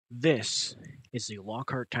This is the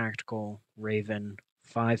Lockhart Tactical Raven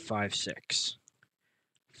 556.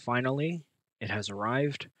 Finally, it has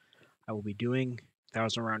arrived. I will be doing a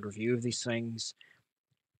 1,000-round review of these things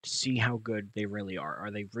to see how good they really are.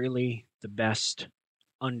 Are they really the best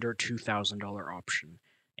under $2,000 option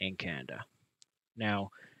in Canada? Now,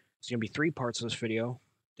 there's going to be 3 parts of this video.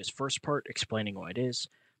 This first part explaining what it is.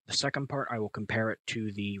 The second part, I will compare it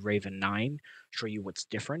to the Raven 9, show you what's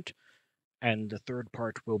different. And the third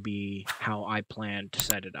part will be how I plan to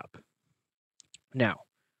set it up. Now,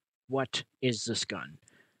 what is this gun?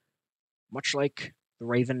 Much like the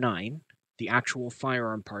Raven 9, the actual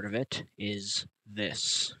firearm part of it is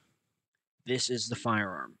this. This is the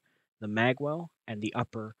firearm. The magwell and the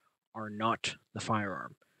upper are not the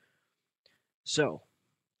firearm. So,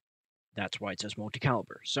 that's why it says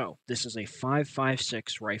multi-caliber. So, this is a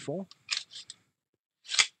 5.56 rifle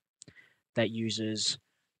that uses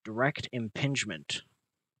direct impingement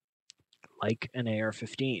like an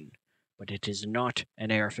AR-15, but it is not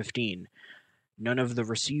an AR-15. None of the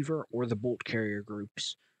receiver or the bolt carrier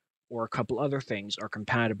groups or a couple other things are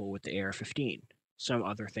compatible with the AR-15. Some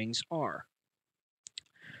other things are.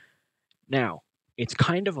 Now, it's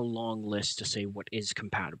kind of a long list to say what is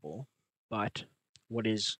compatible, but what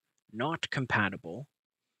is not compatible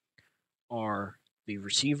are the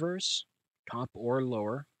receivers, top or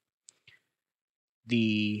lower.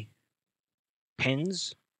 The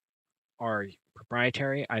pins are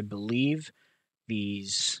proprietary. I believe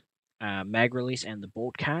these mag release and the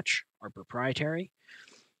bolt catch are proprietary.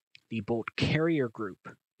 The bolt carrier group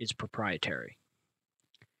is proprietary.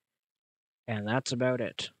 And that's about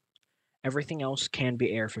it. Everything else can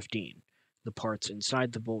be AR-15. The parts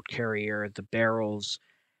inside the bolt carrier, the barrels,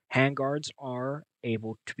 handguards are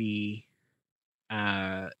able to be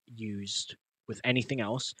used with anything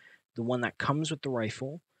else. The one that comes with the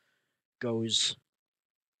rifle goes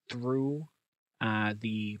through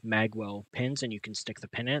the magwell pins, and you can stick the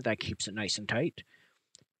pin in it. That keeps it nice and tight.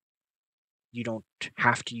 You don't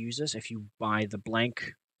have to use this. If you buy the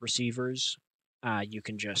blank receivers, you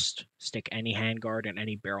can just stick any handguard and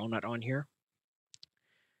any barrel nut on here.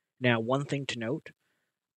 Now, one thing to note,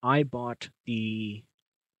 I bought the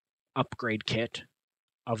upgrade kit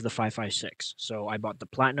of the 5.56. So I bought the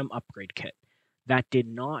Platinum upgrade kit. That did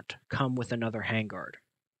not come with another handguard.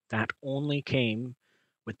 That only came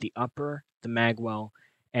with the upper, the magwell,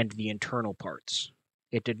 and the internal parts.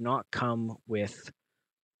 It did not come with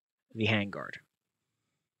the handguard.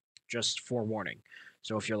 Just forewarning.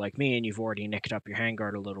 So if you're like me and you've already nicked up your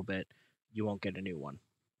handguard a little bit, you won't get a new one.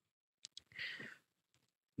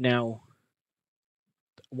 Now,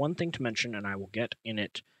 one thing to mention, and I will get in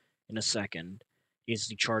it in a second, is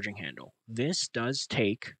the charging handle. This does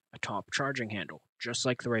take a top charging handle, just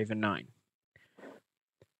like the Raven 9.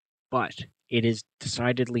 But it is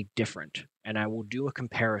decidedly different, and I will do a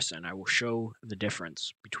comparison. I will show the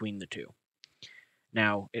difference between the two.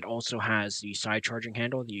 Now, it also has the side charging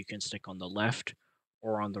handle that you can stick on the left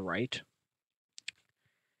or on the right.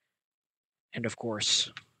 And of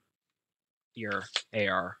course, your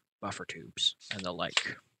AR buffer tubes and the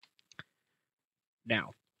like.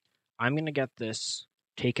 Now, I'm going to get this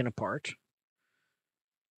taken apart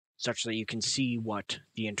such that you can see what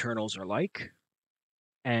the internals are like,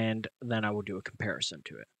 and then I will do a comparison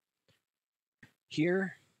to it.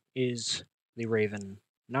 Here is the Raven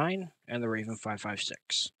 9 and the Raven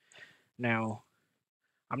 5.56. Now,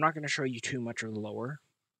 I'm not going to show you too much of the lower.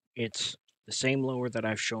 It's the same lower that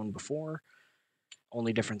I've shown before.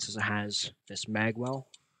 Only difference is it has this magwell.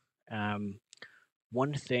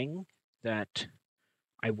 One thing that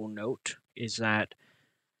I will note is that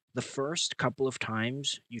the first couple of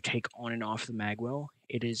times you take on and off the magwell,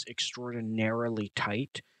 it is extraordinarily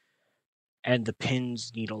tight, and the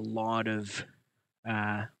pins need a lot of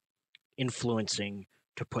influencing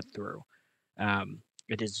to put through.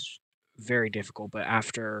 It is very difficult, but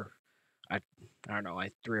after, I don't know,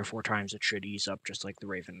 3 or 4 times it should ease up just like the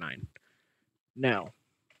Raven 9. Now,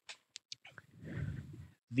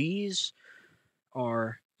 these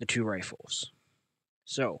are the 2 rifles.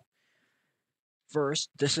 So, first,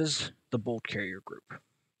 this is the bolt carrier group.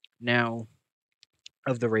 Now,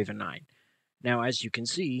 of the Raven 9. Now, as you can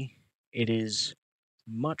see, it is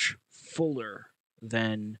much fuller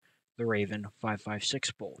than the Raven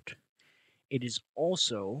 5.56 bolt. It is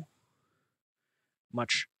also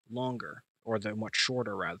much longer, or much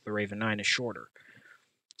shorter rather. The Raven 9 is shorter.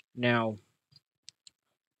 Now,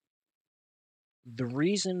 the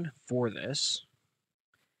reason for this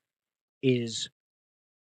is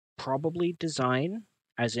probably design,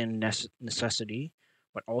 as in necessity,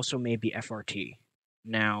 but also maybe FRT.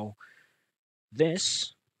 Now,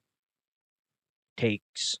 this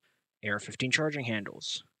takes AR-15 charging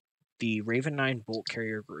handles. The Raven 9 bolt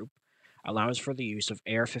carrier group allows for the use of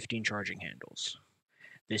AR-15 charging handles.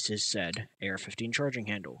 This is said AR-15 charging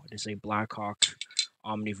handle. It is a Blackhawk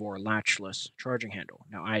omnivore latchless charging handle.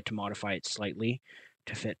 Now I had to modify it slightly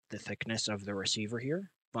to fit the thickness of the receiver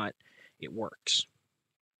here, but it works.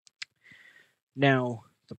 Now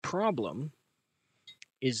the problem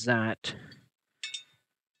is that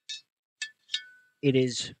it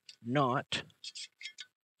is not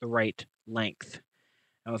the right length.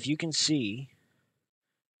 Now if you can see,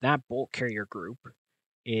 that bolt carrier group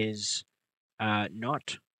is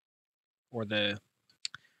not, or the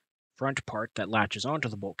front part that latches onto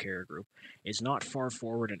the bolt carrier group is not far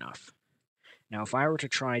forward enough. Now if I were to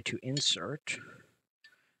try to insert, it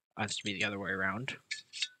has to be the other way around.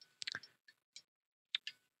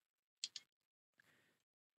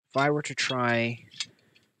 If I were to try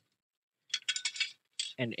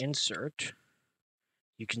and insert,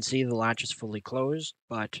 you can see the latch is fully closed,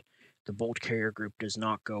 but the bolt carrier group does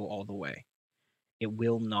not go all the way. It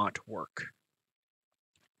will not work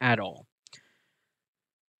at all.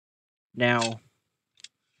 Now,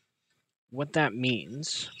 what that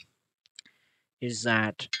means is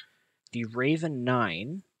that the Raven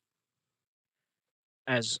 9,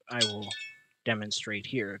 as I will demonstrate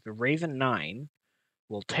here, the Raven 9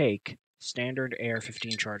 will take standard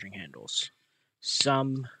AR-15 charging handles.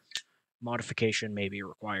 Some modification may be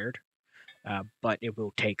required, but it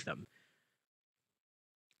will take them.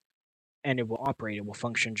 And it will operate, it will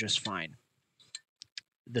function just fine.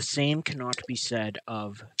 The same cannot be said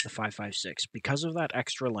of the 5.56. Because of that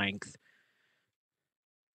extra length,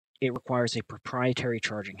 it requires a proprietary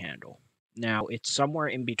charging handle. Now, it's somewhere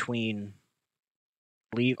in between,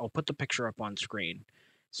 I'll put the picture up on screen,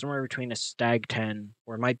 somewhere between a Stag 10,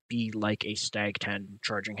 or it might be like a Stag 10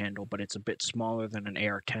 charging handle, but it's a bit smaller than an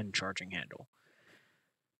AR-10 charging handle.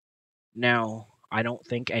 Now, I don't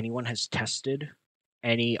think anyone has tested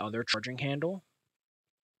any other charging handle.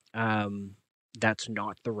 That's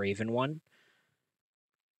not the Raven one.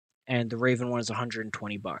 And the Raven one is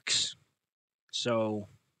 $120. So,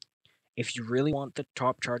 if you really want the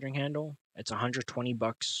top charging handle, it's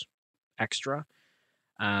 $120 extra.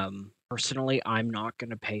 Personally, I'm not going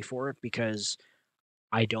to pay for it because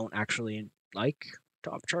I don't actually like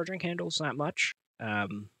top charging handles that much.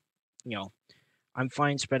 You know, I'm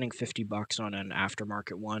fine spending $50 on an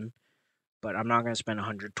aftermarket one, but I'm not going to spend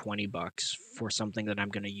 $120 for something that I'm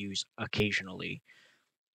going to use occasionally.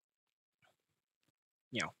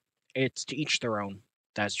 You know, it's to each their own.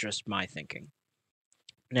 That's just my thinking.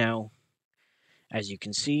 Now, as you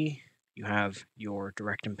can see, you have your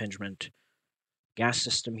direct impingement gas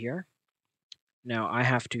system here. Now, I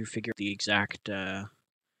have to figure the exact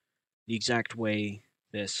way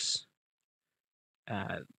this,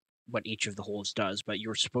 what each of the holes does, but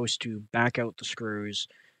you're supposed to back out the screws,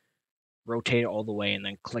 rotate it all the way, and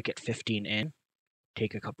then click it 15 in,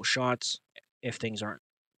 take a couple shots. If things aren't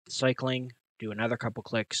cycling, do another couple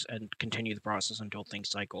clicks, and continue the process until things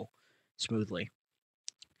cycle smoothly.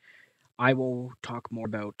 I will talk more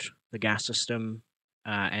about the gas system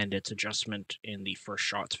and its adjustment in the first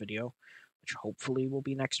shots video, which hopefully will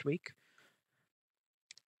be next week.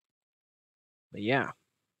 But yeah,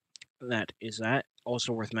 that is that.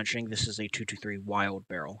 Also worth mentioning, this is a 223 wild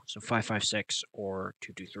barrel, so 5.56 or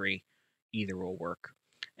 223, either will work.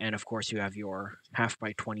 And of course, you have your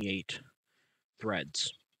 1/2x28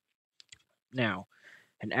 threads. Now,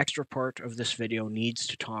 an extra part of this video needs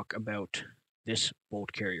to talk about this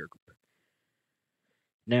bolt carrier group.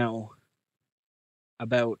 Now,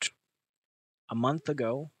 about a month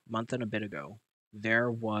and a bit ago,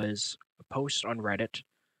 there was a post on Reddit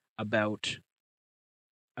about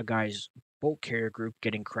a guy's bolt carrier group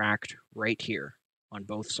getting cracked right here on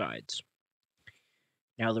both sides.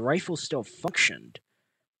 Now, the rifle still functioned,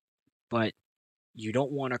 but you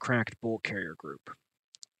don't want a cracked bolt carrier group.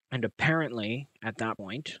 And apparently, at that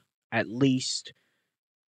point, at least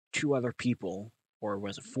 2 other people, or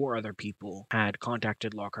was it 4 other people, had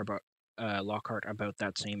contacted Lockhart about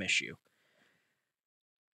that same issue.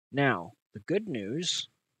 Now, the good news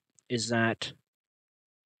is that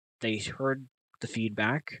they heard the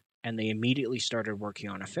feedback and they immediately started working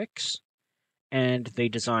on a fix, and they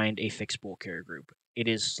designed a fixed bolt carrier group. It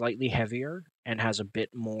is slightly heavier and has a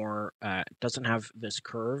bit more, doesn't have this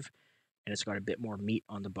curve, and it's got a bit more meat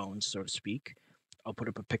on the bones, so to speak. I'll put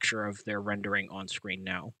up a picture of their rendering on screen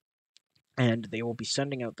now. And they will be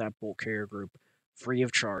sending out that bolt carrier group free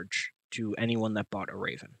of charge to anyone that bought a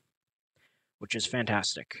Raven, which is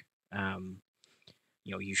fantastic. You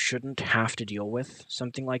know, you shouldn't have to deal with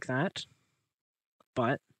something like that,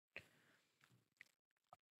 but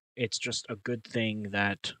it's just a good thing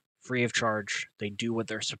that free of charge, they do what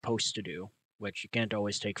they're supposed to do, which you can't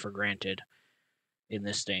always take for granted in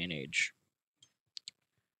this day and age.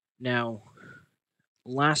 Now,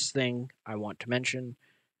 last thing I want to mention,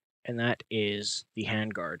 and that is the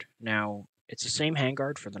handguard. Now, it's the same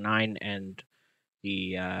handguard for the 9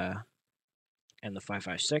 the uh, and the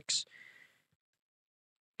 5.56,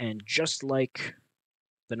 and just like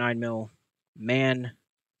the 9mm, man,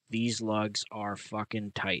 these lugs are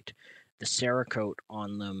fucking tight. The Cerakote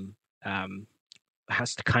on them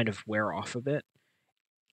has to kind of wear off a bit.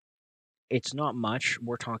 It's not much.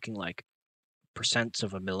 We're talking like percents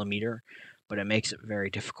of a millimeter, but it makes it very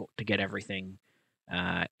difficult to get everything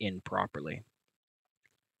in properly.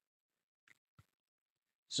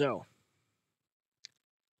 So,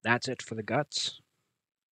 that's it for the guts.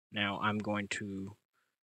 Now I'm going to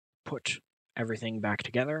put everything back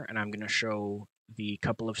together, and I'm going to show the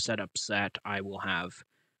couple of setups that I will have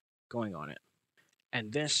going on it.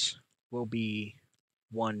 And this will be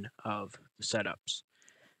one of the setups.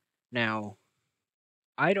 Now,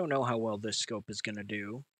 I don't know how well this scope is going to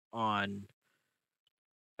do on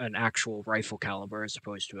an actual rifle caliber as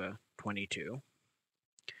opposed to a 22.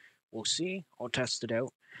 We'll see. I'll test it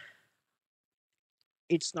out.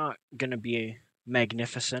 It's not going to be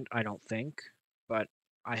magnificent, I don't think, but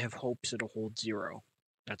I have hopes it'll hold 0.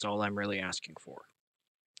 That's all I'm really asking for.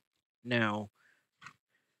 Now,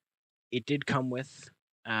 it did come with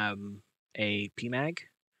a PMag.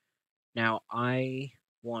 Now, I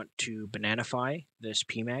want to bananify this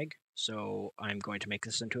PMag, so I'm going to make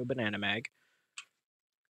this into a banana mag.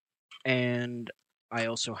 And I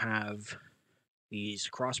also have these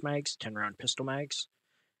cross mags, 10-round pistol mags.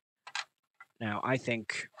 Now, I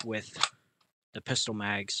think with the pistol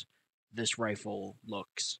mags, this rifle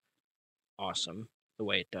looks awesome the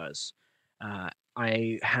way it does.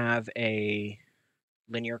 I have a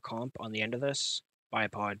linear comp on the end of this,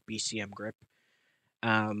 bipod BCM grip.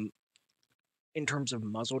 In terms of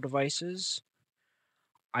muzzle devices,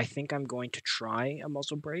 I think I'm going to try a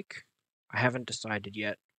muzzle brake. I haven't decided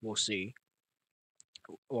yet. We'll see.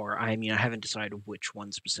 Or, I haven't decided which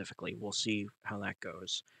one specifically. We'll see how that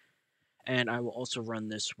goes. And I will also run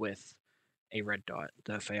this with a red dot,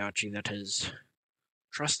 the Feyachi that has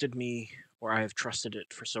trusted me, or I have trusted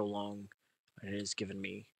it for so long, and it has given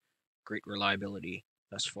me great reliability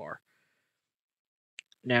thus far.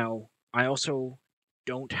 Now, I also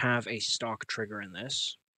don't have a stock trigger in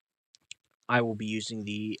this. I will be using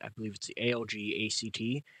I believe it's the ALG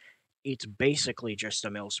ACT. It's basically just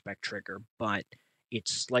a mil-spec trigger, but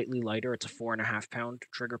it's slightly lighter. It's a 4.5-pound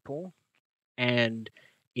trigger pull, and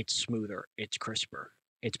it's smoother. It's crisper.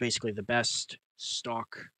 It's basically the best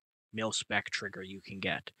stock mil-spec trigger you can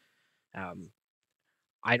get.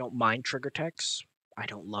 I don't mind trigger techs. I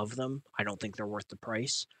don't love them. I don't think they're worth the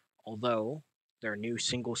price. Although their new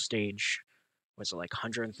single stage was like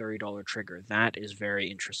 $130 trigger. That is very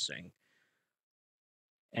interesting.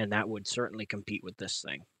 And that would certainly compete with this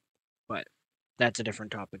thing. But that's a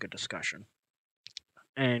different topic of discussion.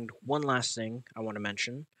 And one last thing I want to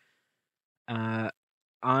mention.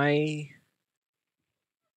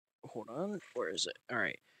 Hold on, where is it? All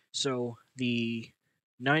right. So the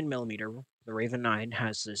 9mm, the Raven 9,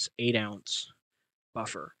 has this 8-ounce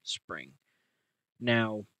buffer spring.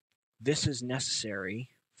 Now, this is necessary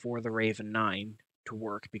for the Raven 9 to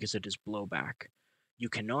work because it is blowback. You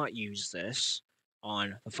cannot use this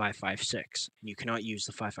on the 5.56, and you cannot use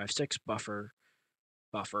the 5.56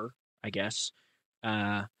 buffer, I guess,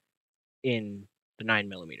 in the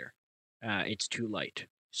 9mm. It's too light.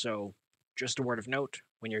 So, just a word of note,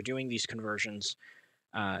 when you're doing these conversions,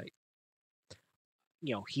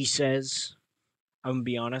 he says, I'm going to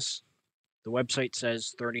be honest, the website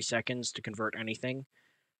says 30 seconds to convert anything.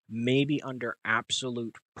 Maybe under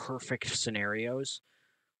absolute perfect scenarios,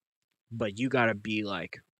 but you gotta be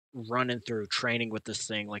like running through training with this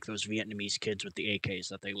thing like those Vietnamese kids with the AKs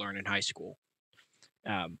that they learn in high school.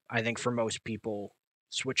 I think for most people,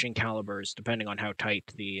 switching calibers, depending on how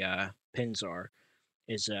tight the pins are,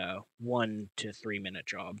 is a 1 to 3 minute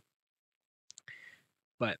job.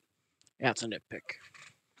 But that's a nitpick.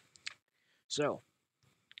 So,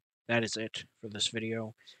 that is it for this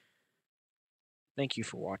video. Thank you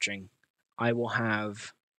for watching. I will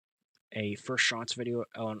have a first shots video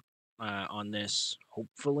on this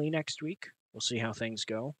hopefully next week. We'll see how things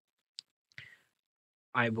go.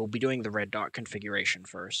 I will be doing the red dot configuration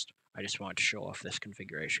first. I just wanted to show off this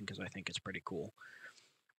configuration because I think it's pretty cool.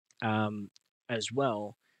 As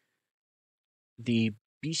well, the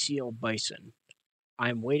BCL Bison,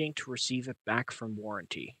 I'm waiting to receive it back from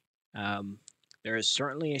warranty. There is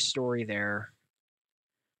certainly a story there.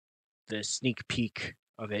 The sneak peek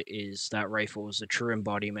of it is that rifle is a true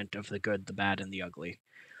embodiment of the good, the bad, and the ugly.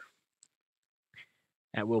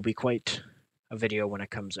 That will be quite a video when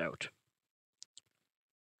it comes out.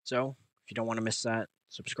 So, if you don't want to miss that,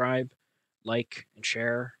 subscribe, like, and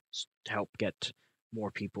share to help get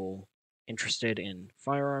more people interested in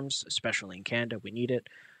firearms, especially in Canada. We need it.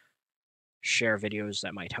 Share videos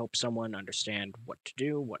that might help someone understand what to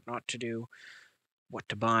do, what not to do, what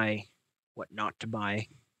to buy, what not to buy.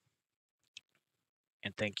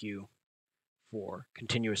 And thank you for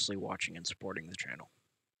continuously watching and supporting the channel.